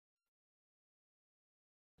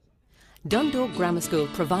Dundalk Grammar School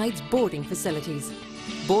provides boarding facilities.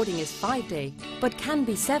 Boarding is 5-day, but can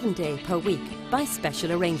be 7-day per week by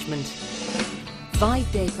special arrangement.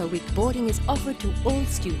 5-day per week boarding is offered to all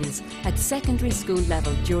students at secondary school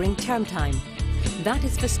level during term time. That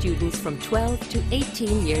is for students from 12 to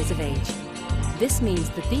 18 years of age. This means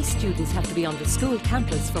that these students have to be on the school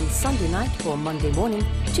campus from Sunday night or Monday morning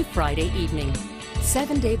to Friday evening.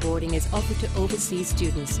 7-day boarding is offered to overseas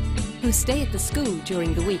students who stay at the school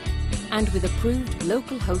during the week and with approved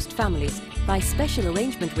local host families by special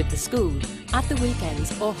arrangement with the school at the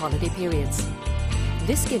weekends or holiday periods.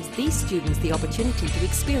 This gives these students the opportunity to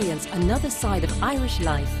experience another side of Irish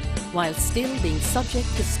life while still being subject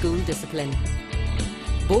to school discipline.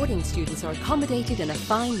 Boarding students are accommodated in a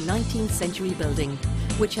fine 19th century building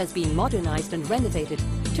which has been modernised and renovated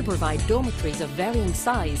to provide dormitories of varying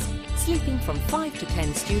size, sleeping from 5 to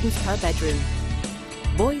 10 students per bedroom.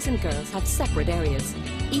 Boys and girls have separate areas,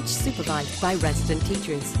 each supervised by resident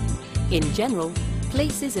teachers. In general,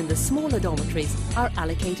 places in the smaller dormitories are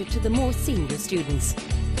allocated to the more senior students.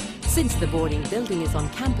 Since the boarding building is on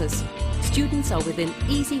campus, students are within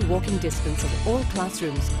easy walking distance of all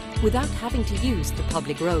classrooms without having to use the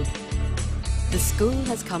public road. The school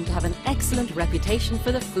has come to have an excellent reputation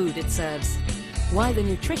for the food it serves. While the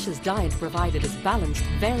nutritious diet provided is balanced,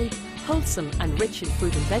 varied, wholesome and rich in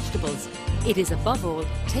fruit and vegetables, it is above all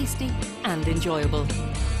tasty and enjoyable.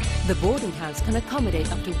 The boarding house can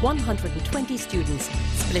accommodate up to 120 students,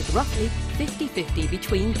 split roughly 50-50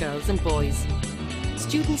 between girls and boys.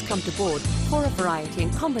 Students come to board for a variety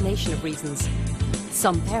and combination of reasons.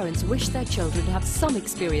 Some parents wish their children to have some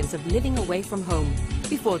experience of living away from home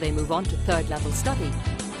before they move on to third-level study.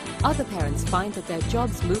 Other parents find that their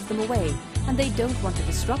jobs move them away and they don't want to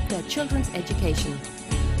disrupt their children's education.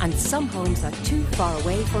 And some homes are too far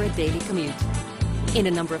away for a daily commute. In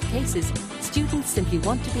a number of cases, students simply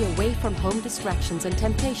want to be away from home distractions and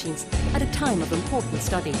temptations at a time of important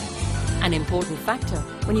study. An important factor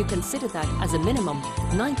when you consider that, as a minimum,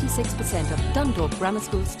 96% of Dundalk Grammar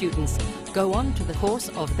School students go on to the course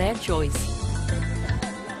of their choice.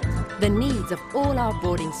 The needs of all our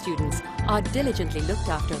boarding students are diligently looked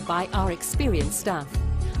after by our experienced staff,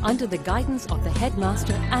 under the guidance of the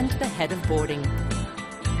headmaster and the head of boarding.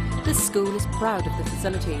 The school is proud of the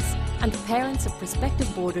facilities, and parents of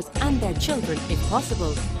prospective boarders and their children, if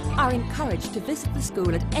possible, are encouraged to visit the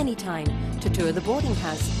school at any time to tour the boarding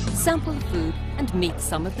house, sample the food and meet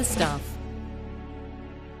some of the staff.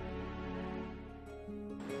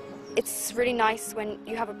 It's really nice when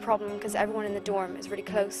you have a problem because everyone in the dorm is really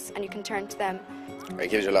close and you can turn to them.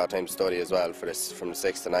 It gives you a lot of time to study as well for this from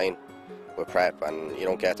 6 to 9 with prep, and you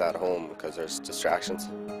don't get that at home because there's distractions.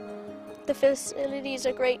 The facilities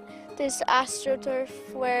are great. There's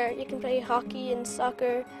AstroTurf where you can play hockey and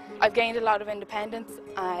soccer. I've gained a lot of independence.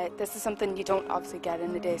 This is something you don't obviously get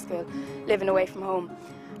in the day school, living away from home,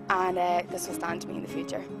 and this will stand to me in the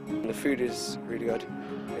future. The food is really good.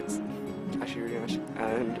 It's actually really nice,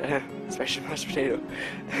 and especially mashed potato.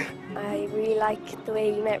 I really like the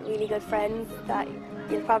way you met really good friends that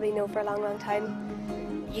you'll probably know for a long, long time.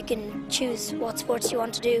 You can choose what sports you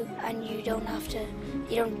want to do, and you don't have to.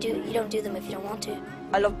 You don't do them if you don't want to.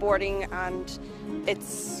 I love boarding, and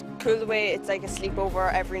it's cool the way it's like a sleepover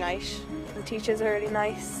every night. The teachers are really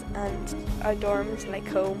nice, and our dorm is like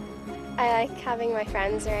home. I like having my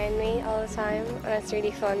friends around me all the time, and it's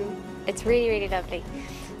really fun. It's really, really lovely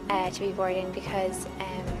to be boarding because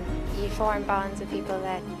you form bonds with people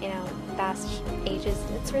that, you know, last ages.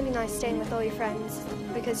 It's really nice staying with all your friends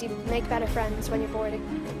because you make better friends when you're boarding.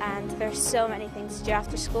 And there's so many things to do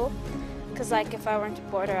after school. Because like if I weren't a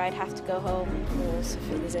boarder, I'd have to go home. On se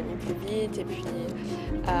fait des amis plus vite et puis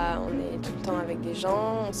on est tout le temps avec des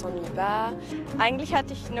gens, on s'ennuie pas. Eigentlich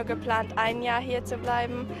hatte ich nur geplant, ein Jahr hier zu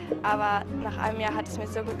bleiben, aber nach einem Jahr hat es mir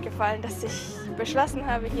so gut gefallen, dass ich beschlossen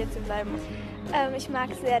habe, hier zu bleiben. Ich mag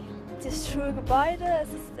sehr das Schulgebäude. Es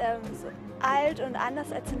ist so alt und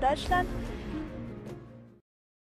anders als in Deutschland.